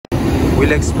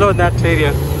We'll explore that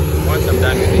area once I'm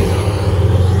done with this.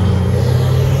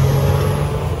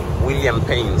 William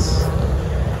Payne's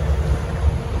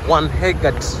 1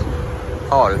 Hegart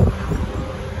Hall.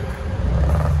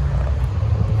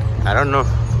 I don't know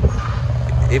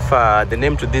if the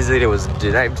name to this area was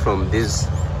derived from this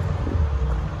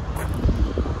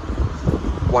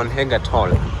 1 Hegart Hall.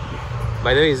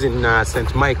 By the way, it's in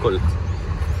St. Michael.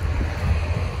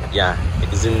 Yeah,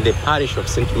 it is in the parish of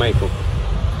St. Michael.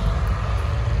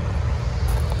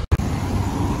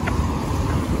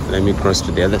 Let me cross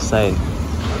to the other side.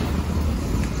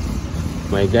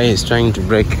 My guy is trying to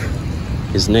break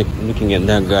his neck looking at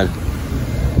that girl.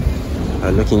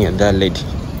 Looking at that lady.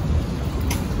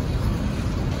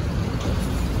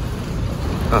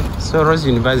 Oh, so Rose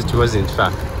University wasn't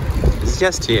far. It's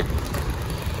just here.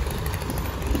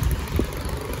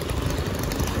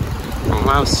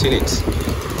 I've seen it.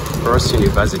 Rose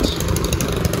University.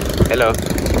 Hello.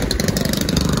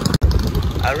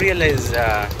 I realize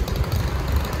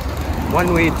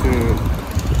one way to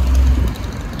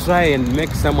try and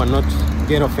make someone not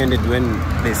get offended when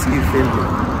they see you filming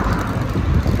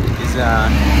is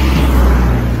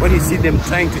when you see them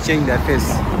trying to change their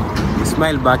face, you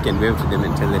smile back and wave to them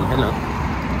and tell them hello.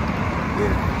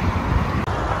 Yeah.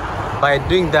 By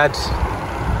doing that,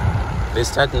 they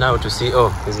start now to see, oh,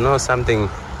 he's not something,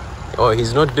 or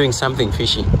he's not doing something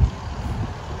fishy.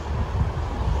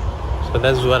 So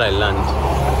that's what I learned.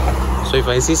 So if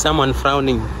I see someone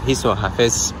frowning his or her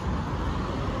face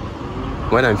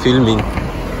when I'm filming,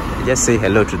 I just say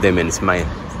hello to them and smile.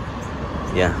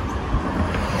 Yeah.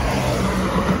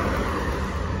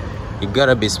 You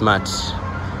gotta be smart,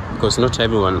 because not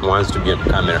everyone wants to be on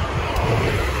camera.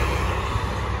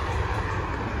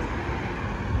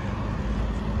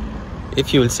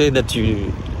 If you will say that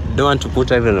you don't want to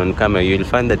put everyone on camera, you will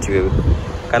find that you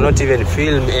cannot even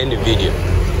film any video.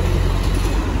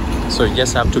 So you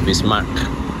just have to be smart.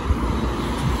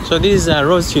 So this is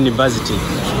Rose University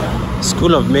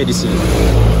School of Medicine.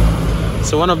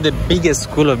 So one of the biggest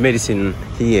school of medicine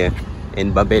here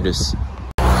in Barbados.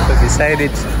 So beside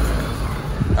it,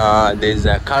 there's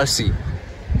a Kelsey.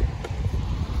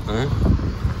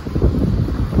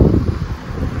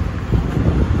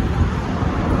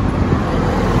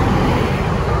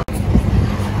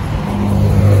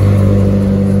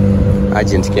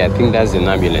 Urgent care, I think that's an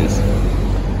ambulance.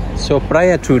 So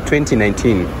prior to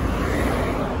 2019,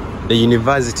 the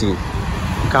university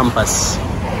campus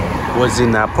was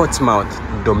in Portsmouth,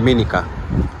 Dominica.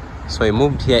 So I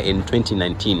moved here in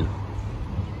 2019.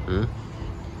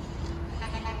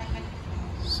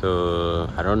 So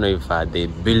I don't know if they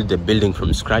built the building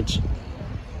from scratch,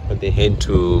 but they had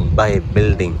to buy a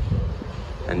building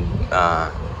and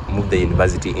move the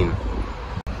university in.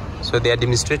 So the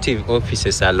administrative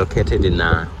offices are located in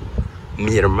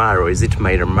Miramar, or is it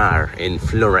Miramar, in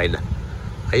Florida.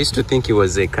 I used to think it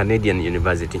was a Canadian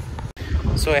university.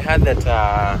 So I heard that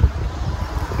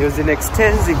there was an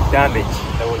extensive damage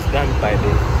that was done by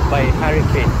a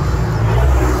hurricane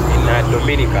in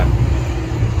Dominica.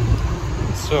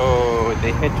 So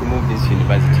they had to move this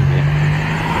university here.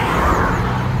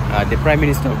 The Prime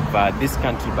Minister of this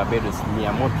country, Barbados,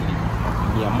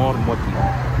 Miamor Motley,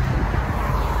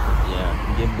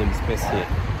 gave them space here.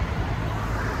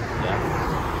 Yeah.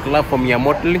 Clap for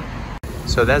Miamor.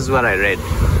 So that's what I read.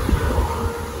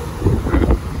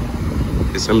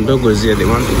 There's some doggos here, they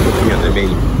want to put me on the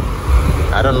menu.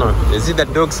 I don't know. Is it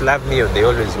that dogs love me or they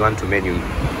always want to menu me?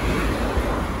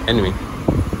 Anyway,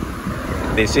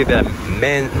 they say that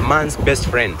man's best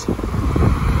friend.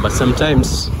 But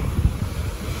sometimes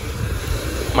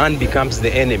man becomes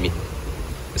the enemy,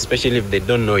 especially if they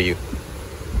don't know you.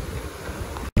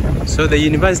 So the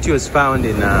university was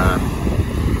founded in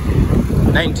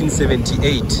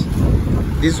 1978.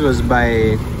 This was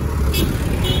by,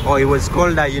 it was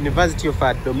called the University of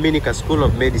Dominica School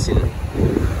of Medicine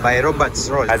by Robert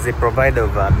Ross, as a provider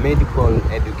of medical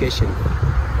education,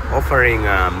 offering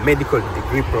a medical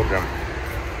degree program.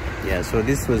 Yeah, so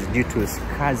this was due to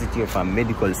scarcity of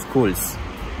medical schools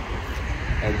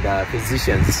and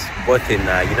physicians, both in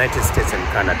United States and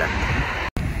Canada.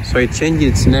 So it changed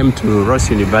its name to Ross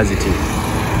University.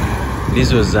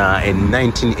 This was in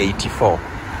 1984,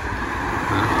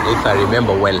 if I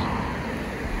remember well.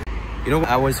 You know,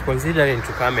 I was considering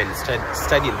to come and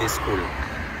study in this school.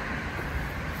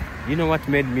 You know what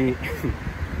made me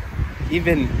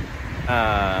even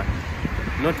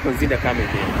not consider coming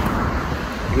here?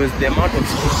 It was the amount of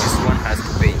school fees one has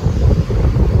to pay.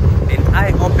 An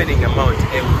eye-opening amount,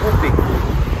 a whopping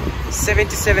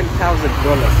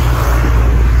 $77,000.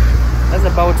 That's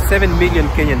about 7 million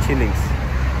Kenyan shillings.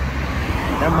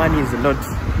 That money is a lot.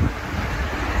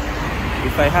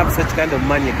 If I have such kind of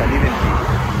money, I can even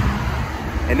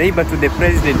be a neighbor to the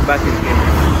president back in Kenya.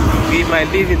 We might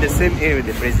live in the same area with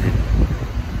the president.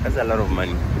 That's a lot of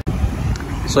money.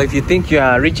 So if you think you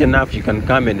are rich enough, you can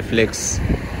come and flex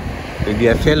with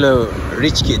your fellow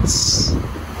rich kids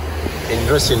in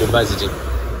Ross University.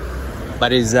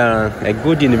 But it's a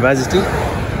good university,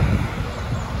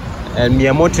 and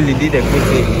Miyamoto did a good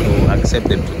thing to accept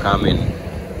them to come and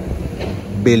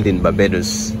build in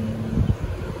Barbados.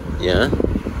 Yeah.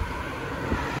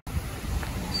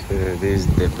 So this is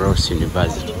the Ross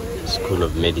University School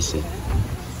of Medicine.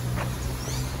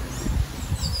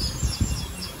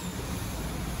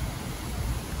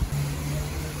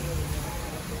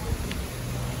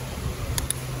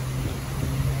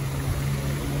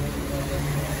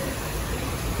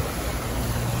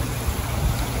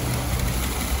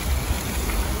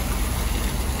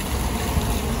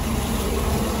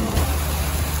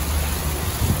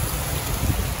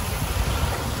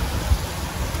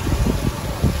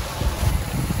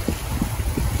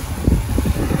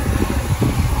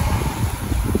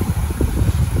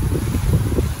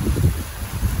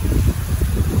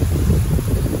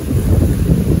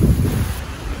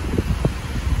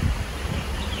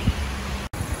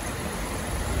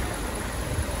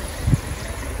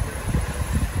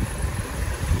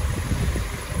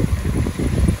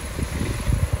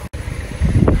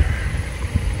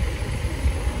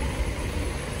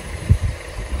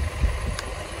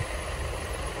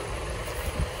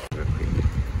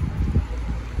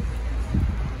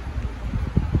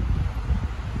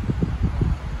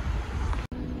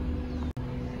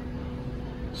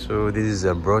 So this is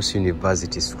a Ross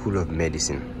University School of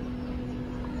Medicine.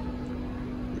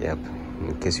 Yep,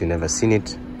 in case you've never seen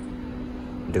it,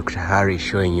 Dr. Harry is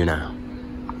showing you now.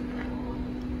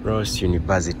 Ross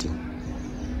University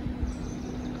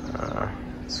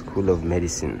School of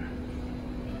Medicine.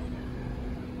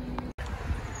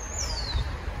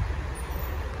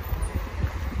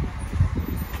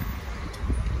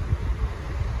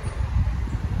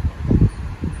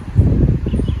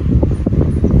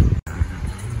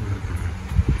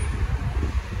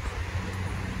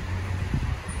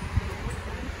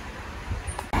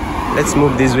 Let's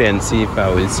move this way and see if I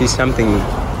will see something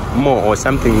more or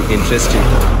something interesting.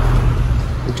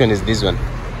 Which one is this one?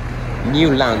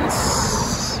 New lands.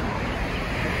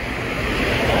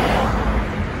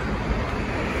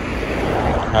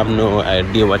 I have no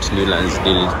idea what New Lands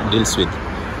deals with.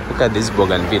 Look at this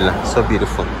bougainvillea, so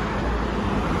beautiful.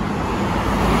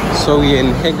 So we're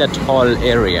in Hegat Hall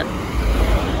area.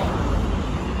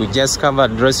 We just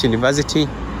covered Ross University.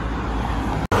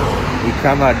 We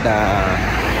covered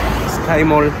Sky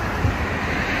Mall. And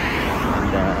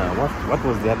what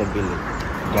was the other building?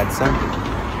 Gadsan?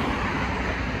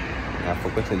 I've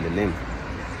forgotten the name.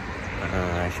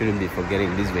 I shouldn't be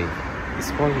forgetting this way.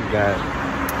 It's called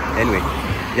anyway,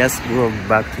 just go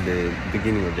back to the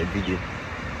beginning of the video.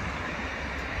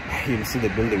 You'll see the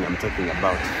building I'm talking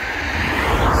about.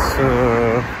 So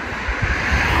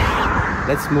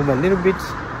let's move a little bit.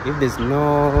 If there's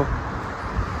no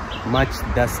much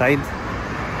that side,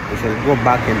 we shall go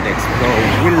back and explore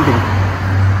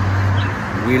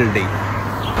Wilding.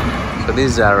 So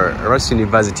these are Ross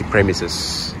University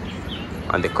premises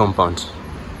on the compound.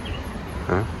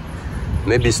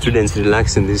 Maybe students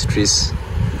relax in these trees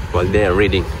while they are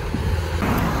reading.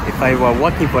 If I were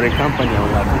working for a company, I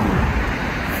would have been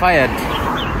fired.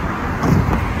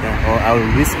 Or I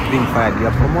will risk being fired. You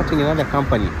are promoting another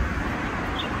company.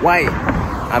 Why?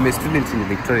 I'm a student in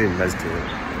Victoria University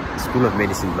School of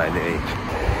Medicine, by the way.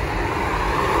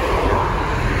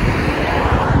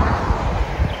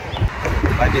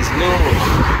 But there's no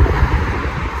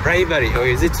bribery, or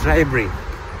is it bribery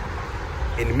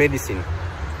in medicine?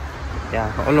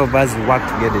 Yeah, all of us work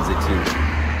together as a team.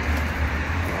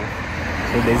 Yeah.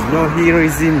 So there's no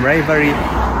heroism, rivalry.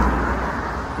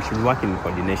 We should work in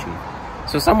coordination.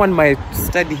 So someone might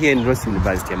study here in Ross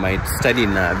University, might study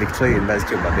in Victoria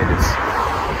University of Barbados,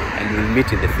 and we'll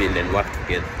meet in the field and work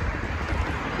together.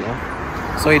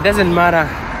 Yeah. So it doesn't matter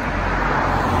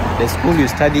the school you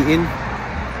study in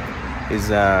is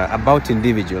about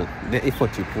individual, the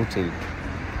effort you put in,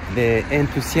 the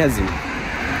enthusiasm,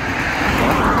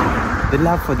 the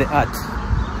love for the art,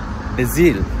 the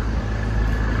zeal.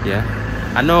 Yeah,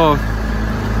 I know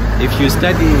if you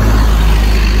study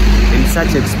in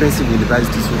such expensive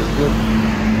universities, you've got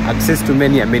access to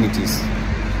many amenities.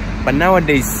 But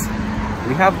nowadays,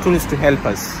 we have tools to help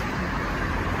us.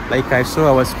 Like I saw,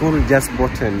 our school just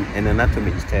bought an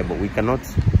anatomy table. We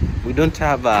don't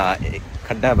have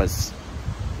cadavers,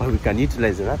 but we can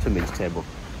utilize an anatomy table.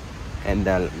 And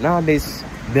nowadays,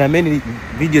 there are many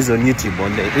videos on YouTube,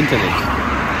 on the internet.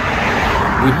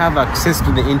 we have access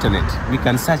to the internet. We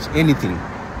can search anything.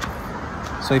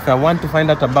 So if I want to find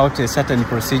out about a certain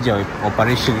procedure or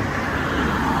operation,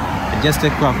 I just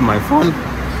take off my phone,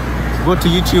 go to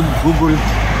YouTube, Google.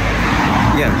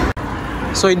 Yeah.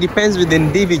 So it depends with the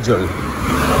individual.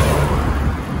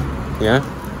 Yeah.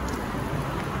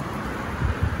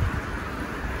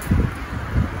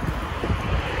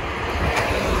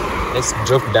 Let's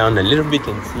drop down a little bit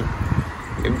and see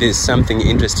if there's something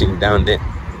interesting down there.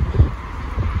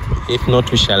 If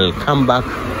not, we shall come back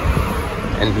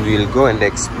and we'll go and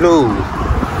explore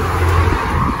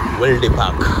Wilde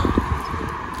Park.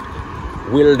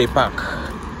 Wilde Park.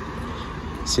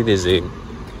 See, there's a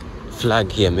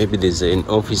flag here. Maybe there's an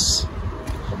office.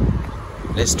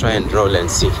 Let's try and roll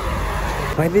and see.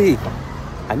 By the way,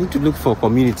 I need to look for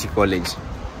community college.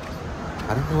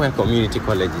 I don't know where community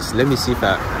college is. Let me see if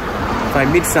I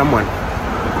meet someone,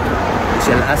 I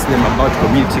shall ask them about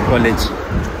community college,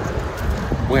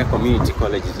 where community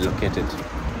college is located.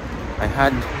 I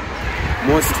had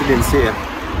most students here,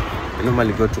 they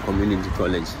normally go to community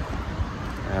college.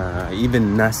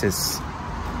 Even nurses.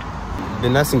 The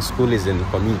nursing school is in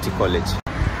community college.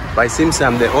 But it seems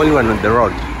I'm the only one on the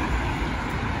road.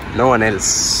 No one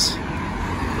else.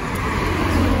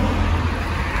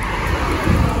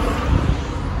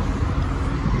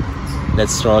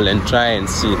 Let's roll and try and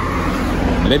see.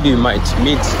 Maybe we might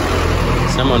meet.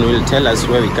 Someone will tell us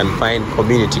where we can find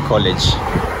community college.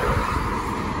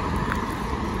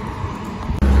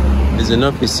 There's an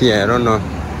office here, I don't know.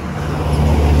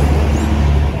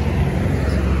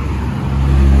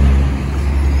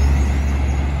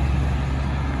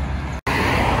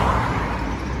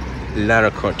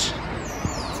 Lara Court.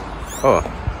 Oh,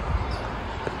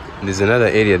 there's another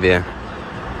area there.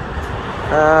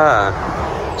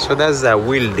 So that's the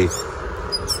Wilde,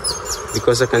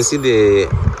 because I can see the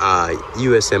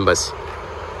US embassy.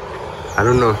 I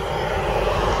don't know,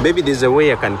 maybe there's a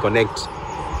way I can connect.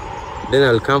 Then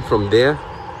I'll come from there,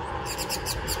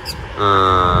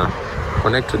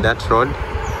 connect to that road,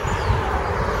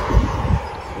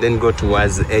 then go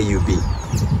towards AUB.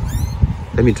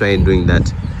 Let me try doing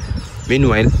that.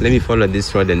 Meanwhile, let me follow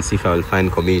this road and see if I will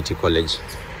find community college.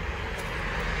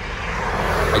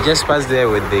 I just passed there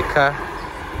with the car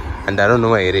and I don't know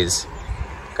where it is.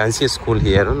 I can see a school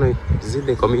here. I don't know, is it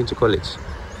the community college?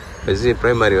 Or is it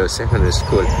primary or secondary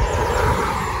school?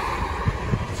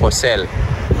 For sale.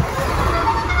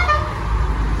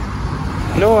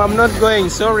 No, I'm not going,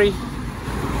 sorry.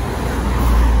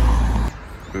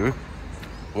 I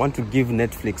want to give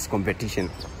Netflix competition.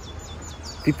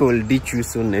 People will ditch you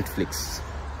soon, Netflix.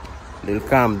 They'll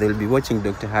come, they'll be watching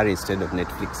Dr. Harry instead of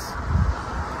Netflix.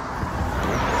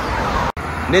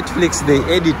 Netflix, they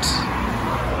edit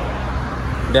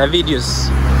their videos.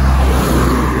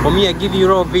 For me, I give you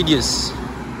raw videos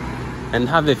and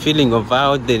have a feeling of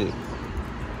how the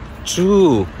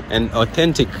true and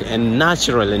authentic and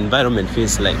natural environment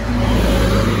feels like.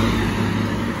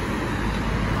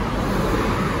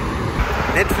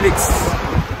 Netflix,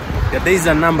 your days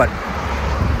are numbered.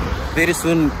 Very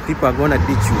soon, people are gonna ditch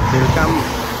you. They'll come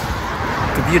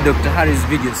to view Dr. Harry's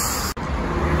videos.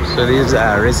 So these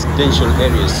are residential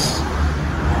areas.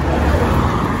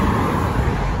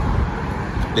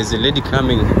 There's a lady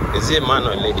coming. Is it a man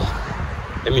or a lady?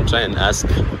 Let me try and ask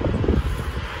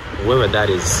whoever that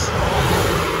is.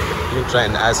 Let me try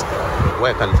and ask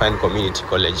where I can find community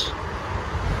college.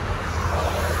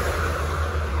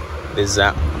 There's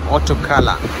a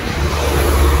autocolor.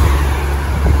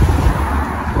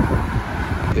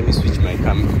 Let me switch my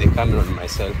the camera on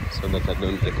myself so that I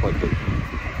don't record them.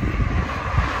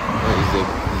 Oh,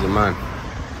 he's a man.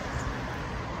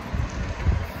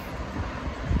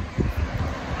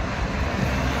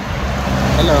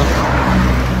 Hello,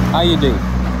 how are you doing?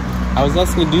 I was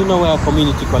asking, do you know where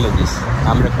community college is?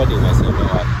 I'm recording myself.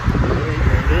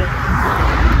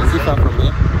 Is it far from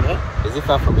here? Yeah. Is it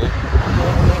far from here?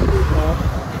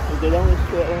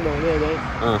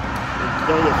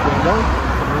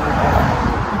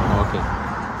 Okay.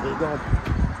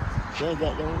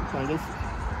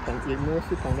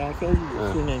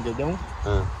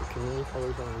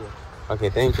 Okay,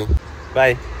 thank you.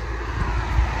 Bye.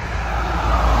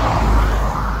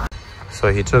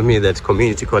 So he told me that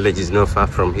community college is not far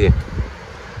from here.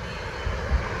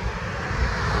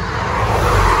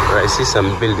 I see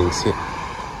some buildings here.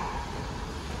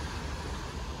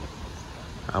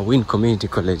 Win Community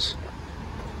College.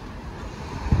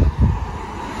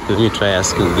 Let me try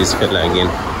asking this fella again.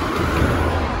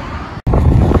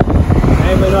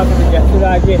 Hey, we're not going to get to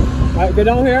that again. Right, go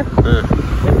down here.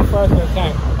 Take the first one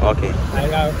time. Okay.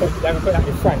 And put that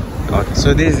in front. Okay,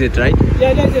 so this is it, right?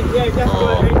 Yeah, that's it. Yeah, just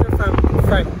go from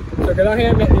friend. So go down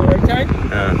here, make the right turn.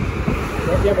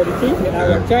 Yeah, but the key, then I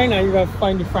will turn and you will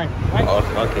find the friend. Right?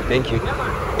 Oh, okay, thank you.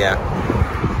 Yeah.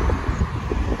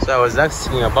 So I was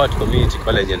asking about community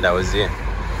college and I was here.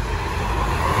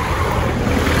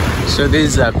 So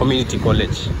this is a community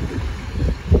college.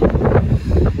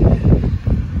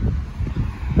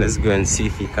 Let's go and see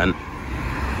if he can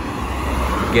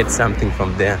get something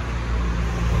from there.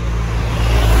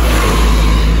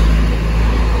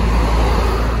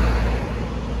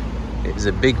 It's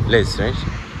a big place, right?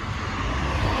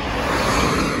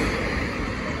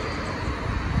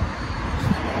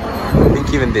 I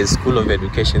think even there's School of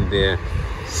Education there,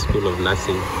 School of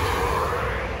Nursing.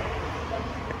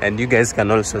 And you guys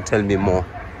can also tell me more.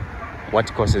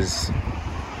 What courses do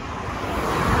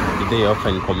they offer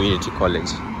in community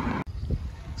college?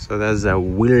 So that's a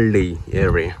Wilday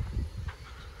area.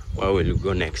 Where will we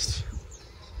go next?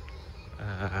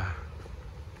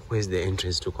 Where's the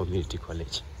entrance to community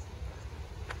college?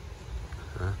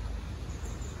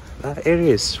 That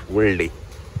area is Wilday.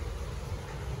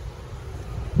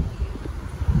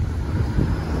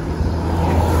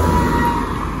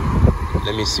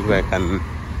 Let me see where I can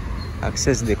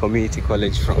access the community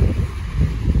college from.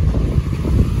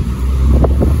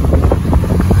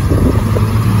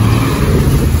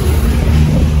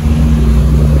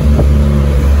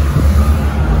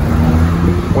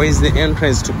 Where is the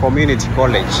entrance to community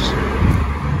college?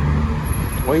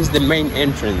 Where is the main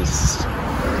entrance?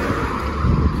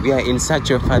 We are in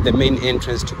search of the main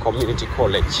entrance to community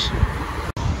college.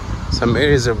 Some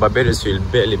areas of Barbados will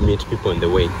barely meet people on the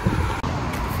way.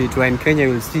 If it were in Kenya,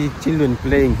 you'll see children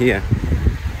playing here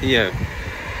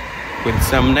with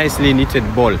some nicely knitted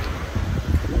ball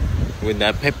with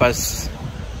the papers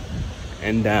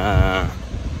and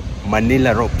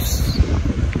manila ropes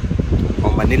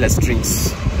or manila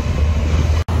strings.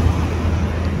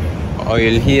 Or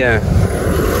you'll hear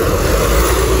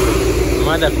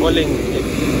mother calling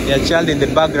their child in the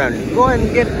background, go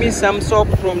and get me some soap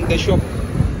from the shop.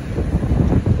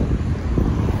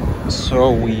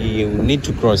 So we need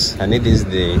to cross, and it is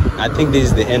I think this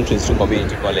is the entrance to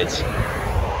community college.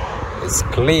 It's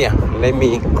clear. Let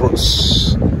me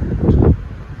cross.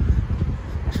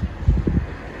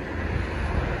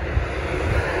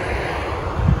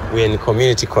 We're in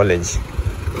community college.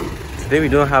 Today we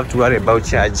don't have to worry about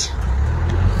charge.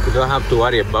 We don't have to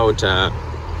worry about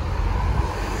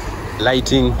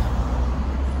lighting.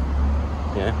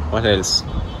 Yeah, what else?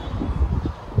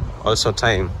 Also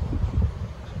time.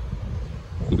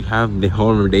 We have the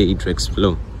whole day to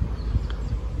explore.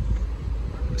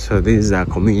 So this is a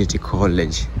community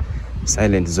college,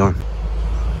 silent zone.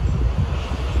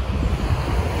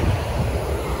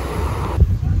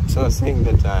 So I was saying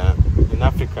that in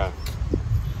Africa,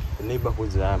 the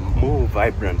neighborhoods are more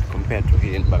vibrant compared to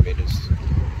here in Barbados.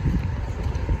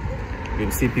 You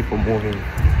can see people moving.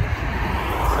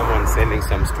 Someone selling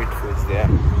some street foods there.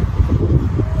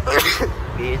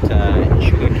 Be it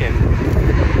sugarcane.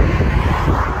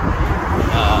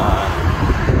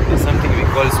 There's something we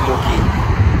call smoky,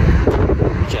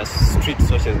 which are street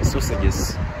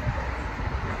sausages.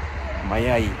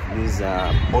 Mayai, these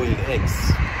are boiled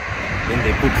eggs. Then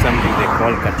they put something they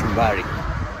call kachumbari.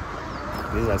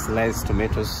 These are sliced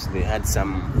tomatoes. They add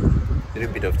some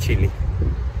little bit of chili.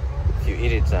 If you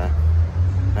eat it,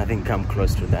 nothing comes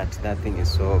close to that. That thing is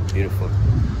so beautiful.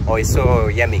 Oh, it's so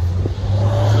yummy.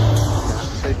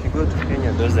 So if you go to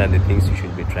Kenya, those are the things you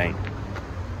should be trying.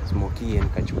 Smoky and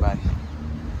kachumbari.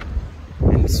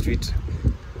 And street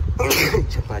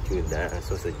chapati with the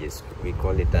sausages. We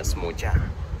call it a smocha.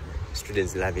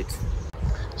 Students love it.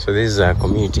 So this is a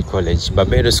community college,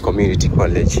 Barbados Community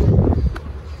College.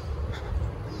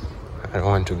 I don't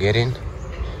want to get in.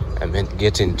 I meant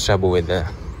get in trouble with the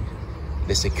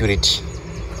security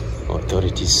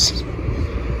authorities.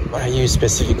 What are you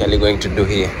specifically going to do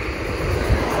here?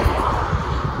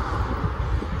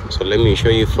 So let me show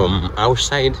you from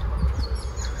outside,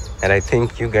 and I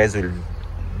think you guys will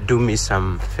do me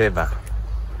some favor,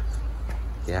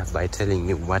 yeah, by telling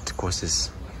me what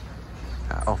courses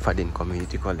are offered in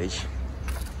community college.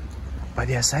 But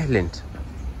they are silent.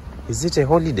 Is it a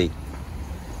holiday?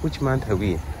 Which month are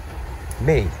we in?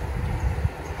 May.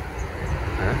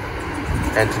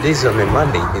 And today is on a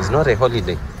Monday. It's not a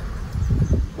holiday.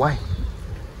 Why?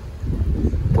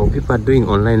 Well, people are doing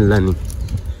online learning.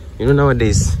 You know,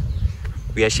 nowadays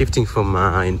we are shifting from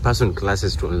in-person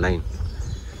classes to online.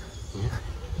 Yeah.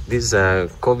 This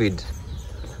COVID,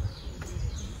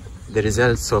 the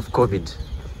results of COVID,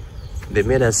 they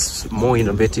made us more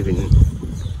innovative in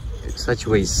such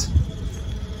ways.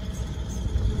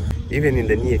 Even in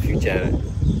the near future,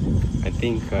 I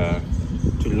think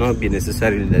it will not be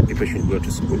necessarily that people should go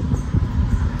to school. You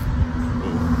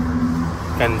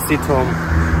can sit home,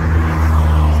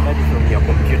 study from your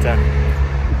computer.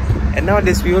 And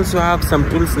nowadays we also have some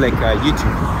tools like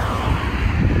YouTube.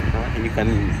 You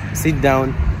can sit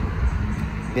down.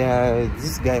 There's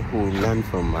this guy who learned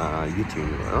from YouTube.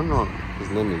 I don't know his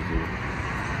name is.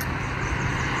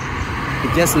 He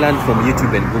just learned from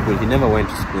YouTube and Google. He never went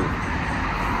to school.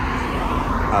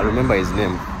 I remember his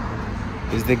name.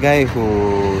 He's the guy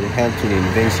who helped in the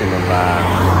invention of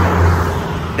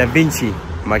Da Vinci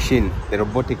machine, the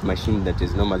robotic machine that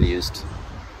is normally used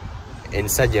in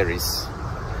surgeries.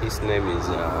 His name is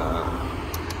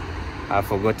I've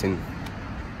forgotten,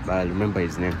 but I'll remember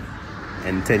his name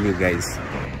and tell you guys.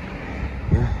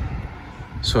 Yeah.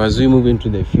 So as we move into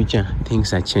the future,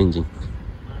 things are changing.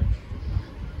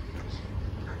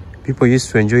 People used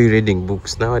to enjoy reading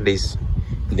books. Nowadays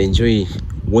they enjoy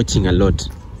watching a lot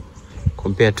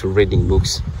compared to reading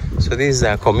books. So this is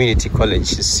a community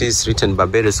college. This is written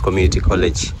Barbados Community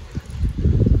College.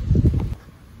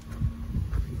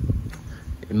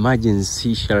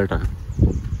 Emergency shelter.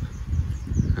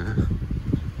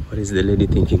 What is the lady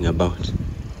thinking about?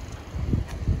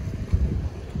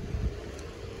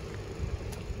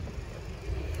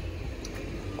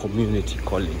 Community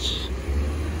college.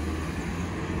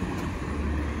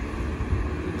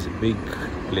 It's a big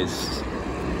place.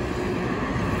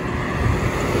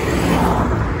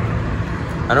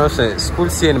 And also,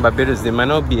 schools here in Barbados, they might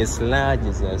not be as large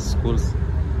as schools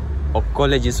or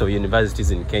colleges or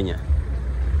universities in Kenya,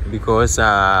 because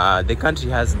the country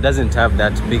doesn't have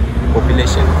that big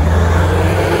population.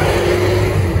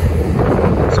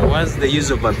 So what's the use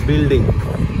of a building,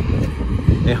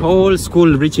 a whole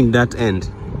school reaching that end,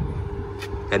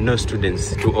 and no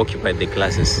students to occupy the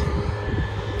classes?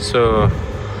 So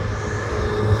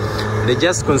they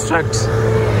just construct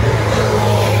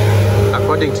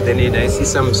according to the need. I see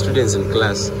some students in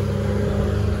class.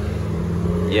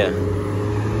 Yeah.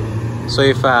 So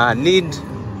if I need,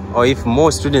 or if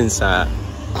more students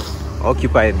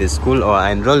occupy the school or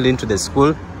are enrolled into the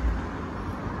school,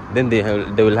 then they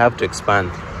will have to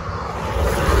expand.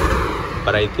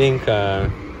 But I think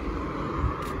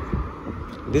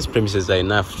these premises are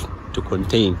enough to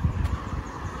contain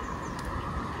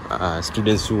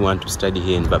students who want to study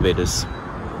here in Barbados.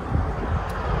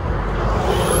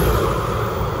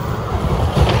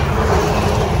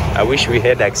 I wish we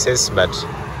had access, but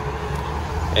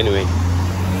anyway,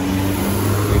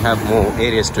 we have more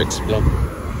areas to explore.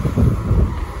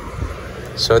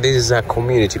 So this is a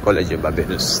community college of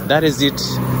Barbados. That is it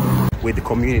with the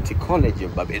community college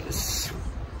of Barbados.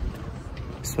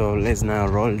 So let's now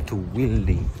roll to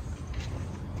Wildy.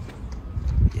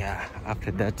 Yeah,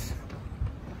 after that,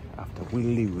 after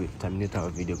Wildy, we'll terminate our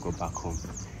video, go back home,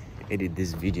 edit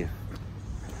this video,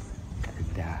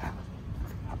 and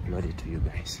upload it to you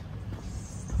guys.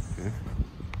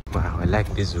 Wow, I like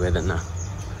this weather now.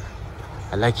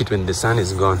 I like it when the sun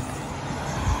is gone.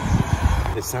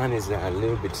 The sun is a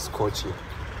little bit scorchy.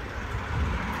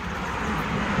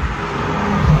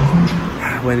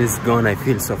 When it's gone, I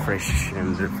feel so fresh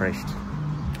and refreshed.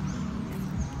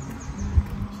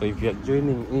 So if you're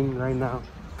joining in right now,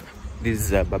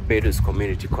 this is Barbados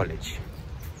Community College,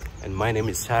 and my name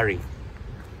is Harry.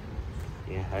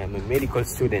 Yeah, I am a medical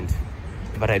student,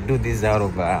 but I do this out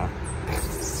of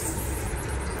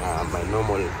my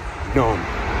normal dorm,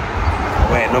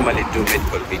 where I normally do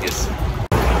medical videos.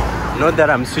 Not that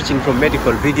I'm switching from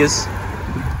medical videos.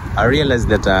 I realize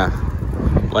that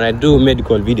when I do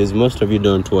medical videos, most of you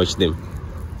don't watch them.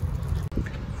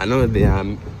 I know they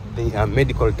are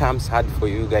medical terms hard for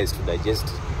you guys to digest,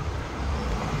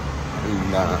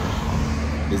 and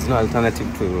there's no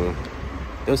alternative to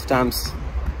those terms.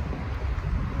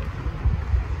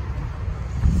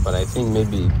 But I think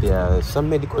maybe there are some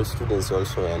medical students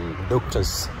also and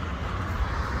doctors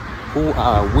who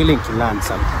are willing to learn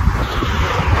something,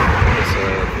 so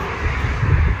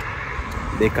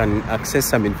they can access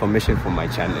some information from my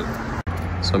channel.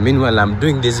 So meanwhile, I'm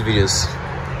doing these videos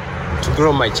to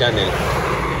grow my channel.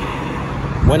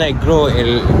 When I grow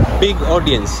a big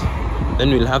audience, then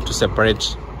we'll have to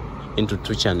separate into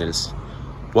 2 channels,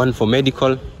 one for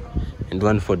medical and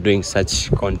one for doing such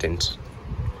content,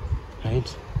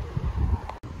 right?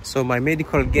 So my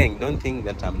medical gang, don't think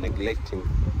that I'm neglecting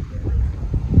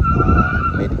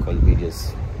medical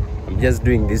videos. I'm just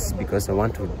doing this because I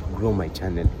want to grow my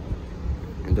channel,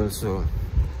 and also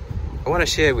I want to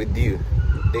share with you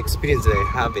the experience that I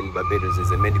have in Barbados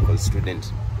as a medical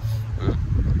student.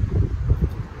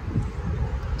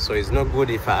 So it's not good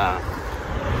if I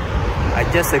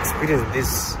just experience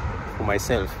this for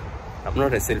myself. I'm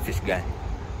not a selfish guy.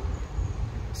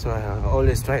 So I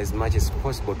always try as much as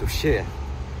possible to share.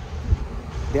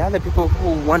 There are other people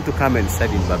who want to come and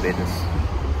study in Barbados,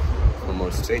 from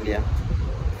Australia,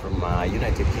 from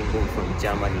United Kingdom, from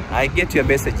Germany. I get your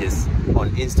messages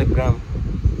on Instagram,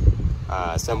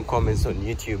 some comments on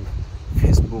YouTube,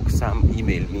 Facebook, some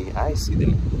email me. I see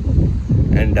them,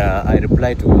 and I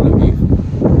reply to all of you.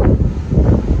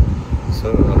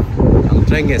 So I'm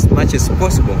trying as much as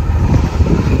possible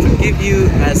to give you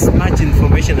as much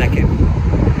information I can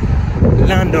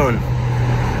land on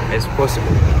as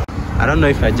possible. I don't know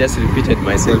if I just repeated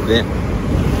myself there,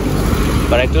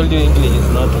 but I told you English is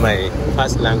not my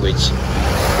first language.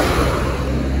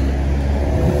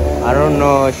 I don't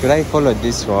know, should I follow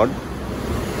this road?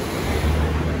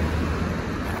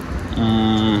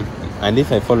 And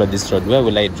if I follow this road, where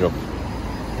will I drop?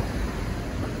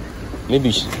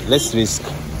 Maybe let's risk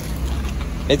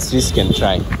and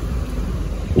try.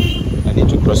 I need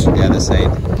to cross to the other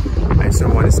side. I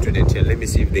saw one student here. Let me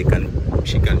see if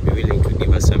she can be willing to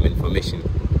give us some information.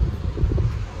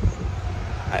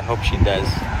 I hope she does.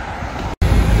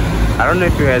 I don't know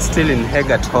if we are still in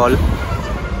Haggart Hall.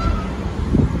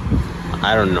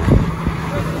 I don't know.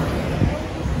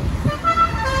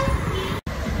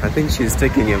 I think she's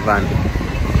taking a van,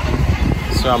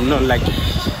 so I'm not lucky.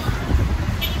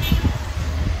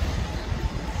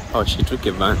 Oh, she took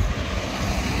a van.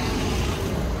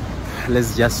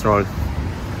 Let's just roll.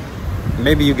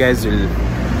 Maybe you guys will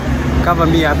cover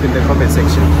me up in the comment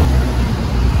section.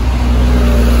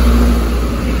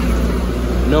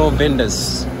 No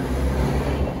vendors.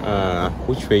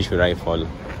 Which way should I follow?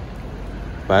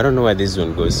 But I don't know where this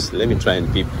one goes. Let me try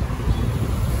and peep.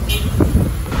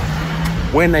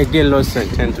 When I get lost, I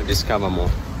tend to discover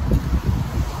more.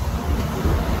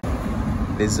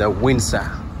 There's a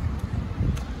Windsor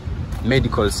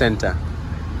Medical Center.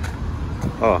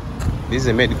 Oh, this is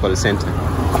a medical center.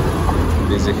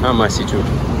 There's a pharmacy too.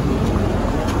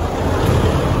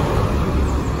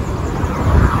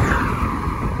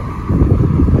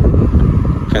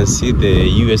 You can see the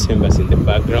US Embassy in the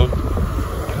background.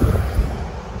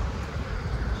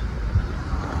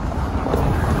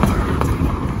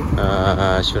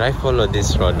 Should I follow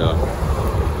this road,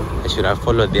 or should I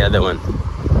follow the other one?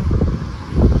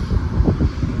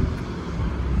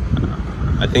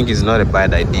 I think it's not a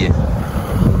bad idea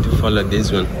to follow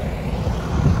this one.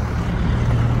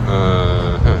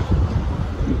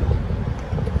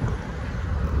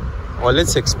 Well,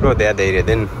 let's explore the other area,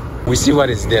 then we see what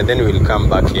is there, then we'll come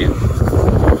back here.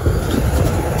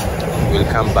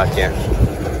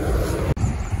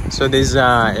 So there's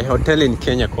a hotel in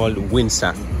Kenya called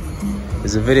Windsor.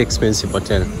 It's a very expensive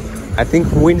hotel. I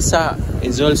think Windsor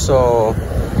is also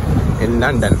in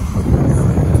London,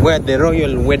 where the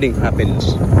royal wedding happened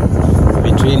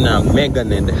between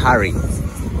Meghan and Harry.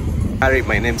 Harry,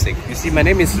 my namesake. You see, my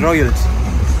name is royalty.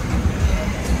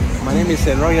 My name is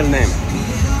a royal name.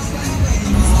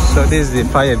 So this is the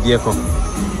fire vehicle.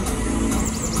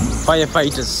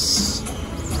 Firefighters.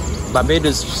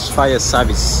 Barbados Fire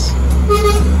Service.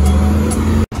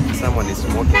 Someone is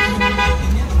smoking.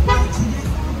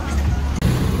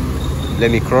 Let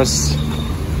me cross.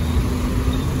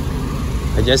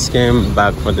 I just came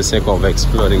back for the sake of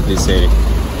exploring this area.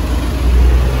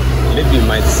 Maybe you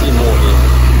might see more here.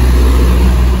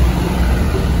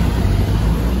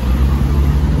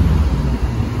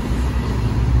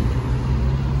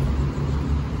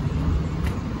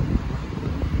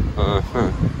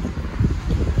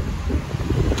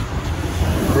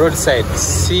 Roadside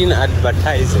scene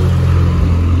advertising.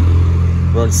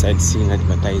 Roadside scene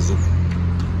advertising.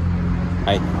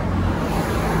 Hi.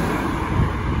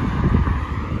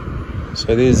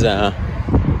 So this is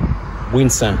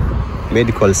Windsor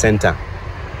Medical Center.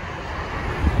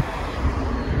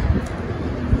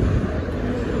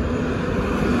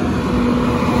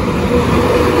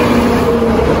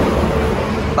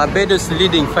 Barbados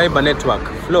leading fiber network,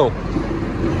 Flow.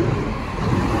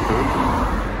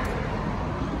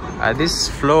 This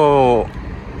Flow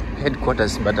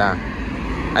headquarters, but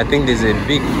I think there's a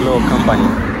big Flow company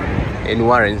in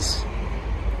Warrens.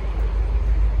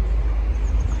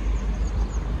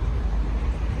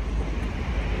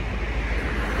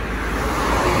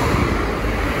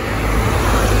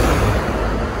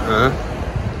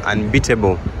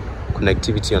 Unbeatable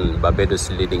connectivity on Barbados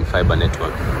leading fiber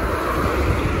network.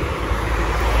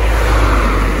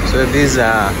 So these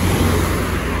are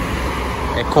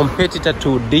a competitor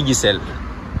to Digicel.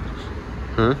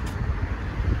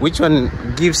 Which one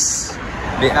gives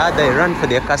the other a run for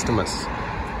their customers?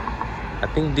 I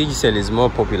think Digicel is more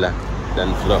popular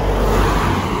than Flow.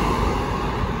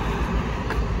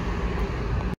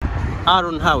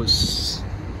 Aaron House.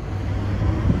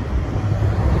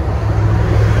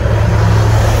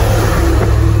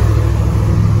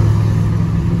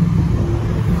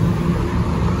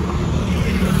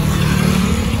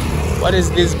 What is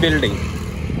this building?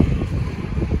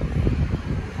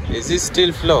 Is this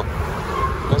still floor?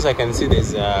 Because I can see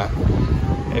there's a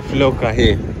floor car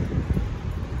here.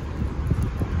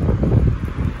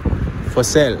 For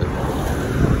sale.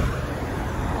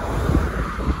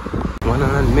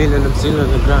 100 million, I'm still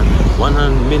on the ground.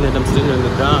 100 million, I'm still on the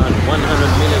ground.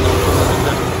 100 million, I'm still on the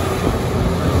ground.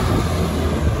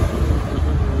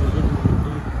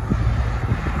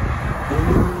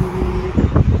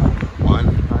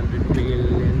 100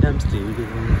 million, I'm still.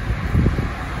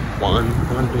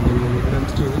 100 million, I'm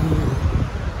still.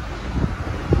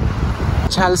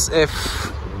 Charles F.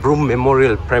 Broom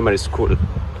Memorial Primary School.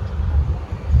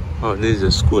 Oh, this is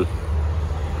a school.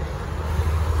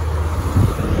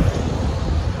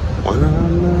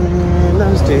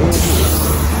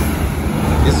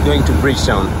 This is going to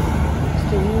Bridgetown.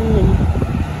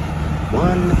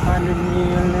 100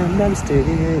 million, I'm still.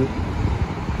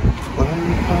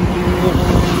 100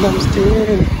 million, I'm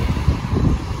still.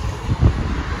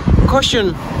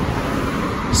 Caution!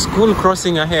 School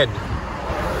crossing ahead.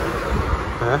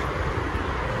 Huh?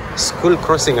 School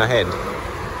crossing ahead.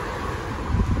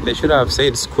 They should have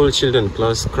said school children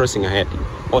crossing ahead,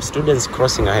 or students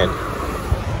crossing ahead.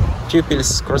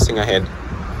 Pupils crossing ahead,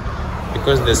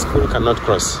 because the school cannot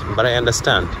cross. But I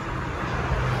understand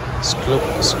school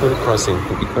crossing,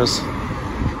 because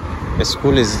the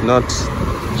school is not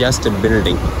just a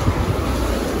building,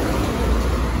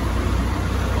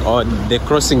 or the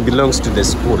crossing belongs to the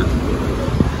school.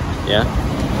 Yeah,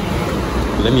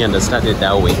 let me understand it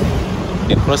that way.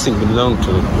 The crossing belongs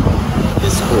to the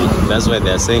school. That's why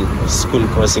they are saying school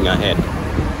crossing ahead.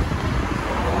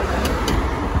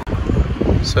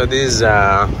 So this is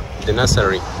the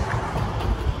nursery.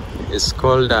 It's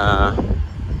called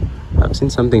I've seen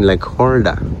something like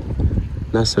Holder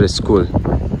Nursery School.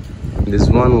 There's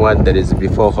one word that is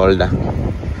before Holder.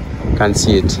 Can't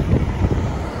see it.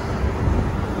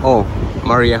 Oh,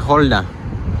 Maria Holder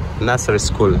Nursery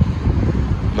School.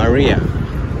 Maria.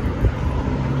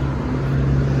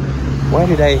 Why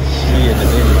did I hear the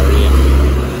name Maria?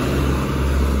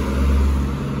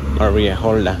 Maria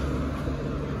Holder.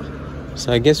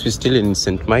 So I guess we're still in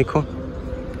St. Michael.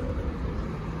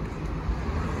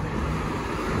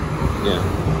 Yeah.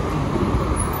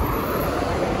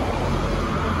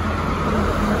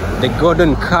 The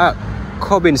Gordon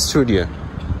Corbin Studio.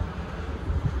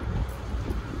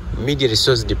 Media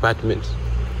Resource Department.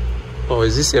 Oh,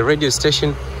 is this a radio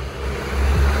station?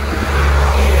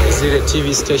 Is it a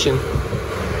TV station?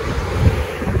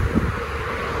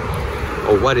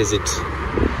 Or what is it?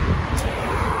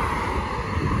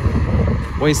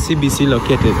 Where is CBC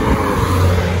located?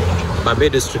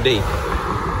 Barbados today.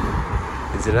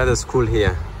 There's another school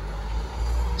here.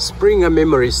 Springer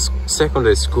Memories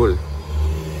Secondary School.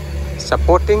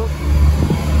 Supporting.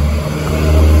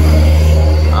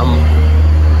 I'm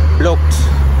blocked.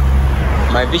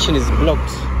 My vision is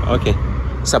blocked. Okay.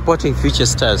 Supporting future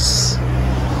stars.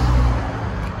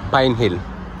 Pine Hill.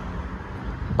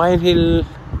 Pine Hill.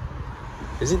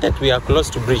 Is it that we are close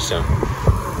to Bridgetown?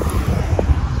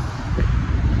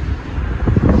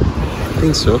 I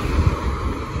think so.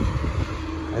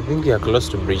 I think we are close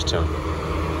to Bridgetown.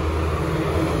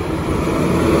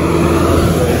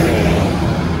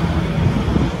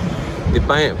 The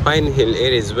Pine Hill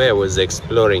area is where I was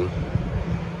exploring.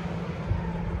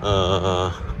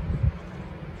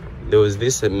 There was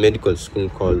this medical school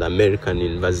called American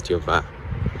University of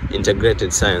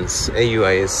Integrated Science,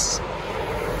 AUIS,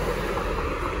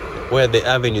 where the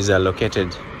avenues are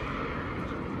located.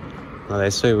 Well, I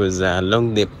saw it was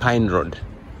along the Pine Road.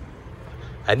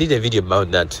 I did a video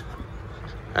about that.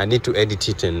 I need to edit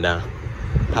it and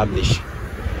publish.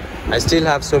 I still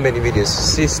have so many videos.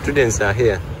 See, students are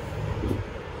here.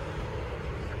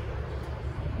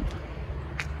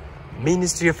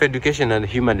 Ministry of Education and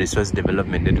Human Resource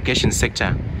Development, Education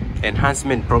Sector,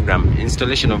 Enhancement Program,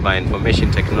 Installation of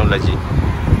Information Technology,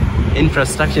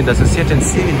 Infrastructure and Associated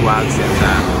Civil Works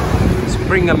at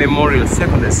Springer Memorial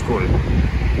Secondary School.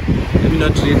 Let me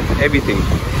not read everything.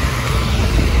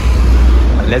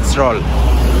 Let's roll.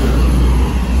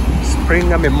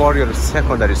 Springer Memorial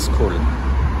Secondary School.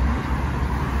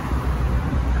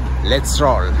 Let's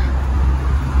roll.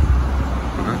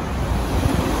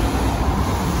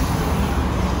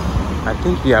 I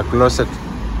think we are closer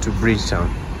to Bridgetown.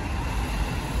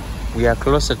 We are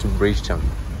closer to Bridgetown.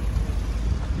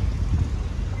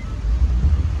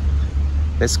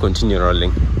 Let's continue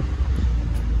rolling.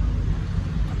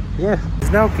 Yeah, it's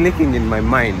now clicking in my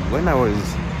mind. When I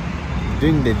was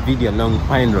doing the video along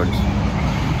Pine Road,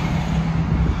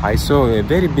 I saw a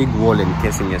very big wall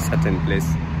encasing a certain place.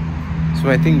 So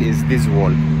I think it's this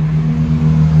wall.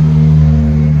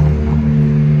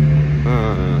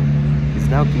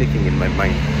 now clicking in my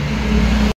mind.